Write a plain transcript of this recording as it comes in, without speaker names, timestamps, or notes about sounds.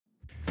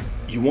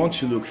You want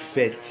to look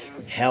fit,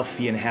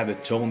 healthy, and have a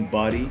toned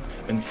body?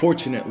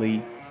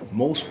 Unfortunately,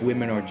 most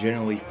women are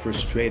generally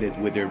frustrated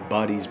with their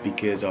bodies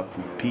because of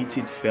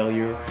repeated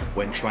failure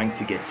when trying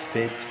to get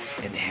fit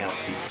and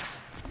healthy.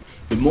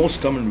 The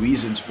most common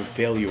reasons for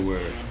failure were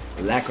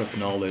lack of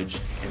knowledge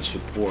and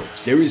support.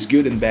 There is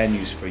good and bad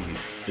news for you.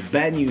 The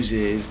bad news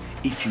is,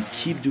 if you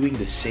keep doing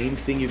the same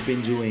thing you've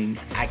been doing,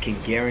 I can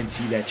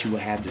guarantee that you will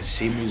have the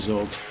same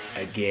results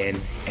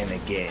again and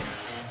again.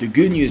 The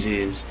good news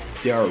is,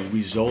 there are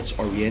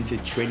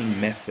results-oriented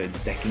training methods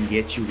that can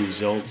get you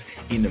results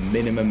in a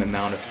minimum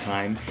amount of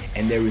time,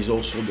 and there is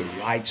also the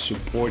right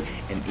support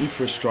and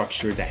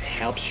infrastructure that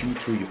helps you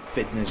through your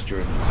fitness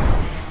journey.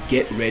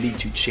 Get ready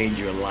to change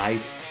your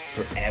life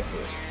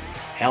forever.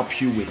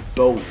 Help you with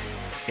both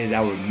is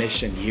our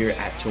mission here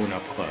at Tone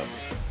Up Club.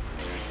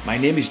 My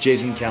name is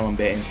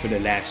Kalambay, and for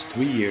the last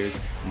 3 years,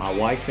 my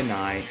wife and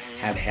I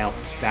have helped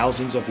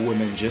thousands of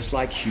women just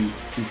like you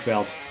who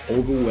felt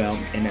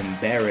overwhelmed and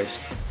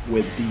embarrassed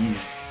with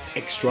these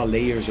extra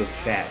layers of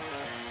fat.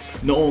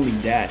 Not only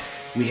that,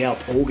 we help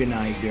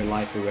organize their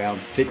life around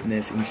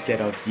fitness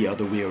instead of the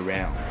other way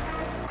around.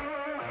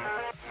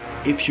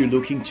 If you're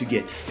looking to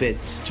get fit,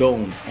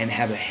 toned, and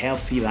have a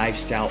healthy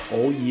lifestyle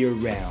all year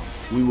round,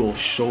 we will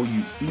show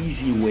you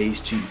easy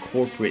ways to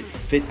incorporate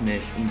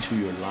fitness into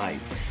your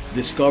life.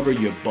 Discover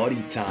your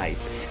body type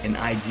and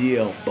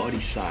ideal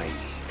body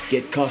size.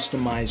 Get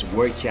customized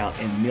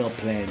workout and meal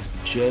plans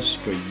just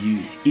for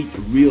you. Eat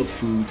real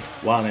food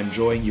while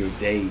enjoying your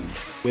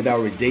days. With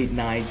our date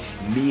nights,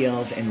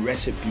 meals, and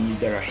recipes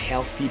that are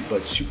healthy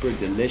but super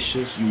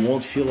delicious, you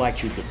won't feel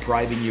like you're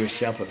depriving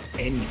yourself of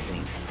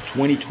anything.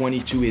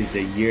 2022 is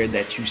the year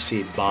that you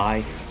say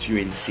bye to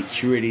your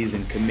insecurities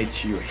and commit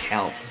to your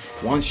health.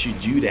 Once you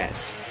do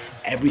that,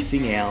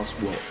 everything else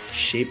will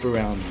shape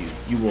around you.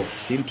 You will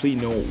simply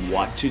know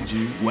what to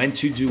do, when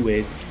to do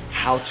it,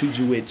 how to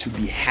do it to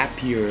be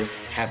happier,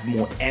 have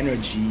more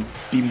energy,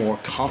 be more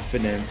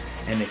confident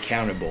and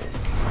accountable.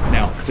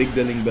 Now click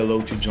the link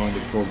below to join the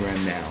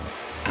program now.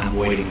 I'm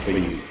waiting for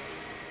you.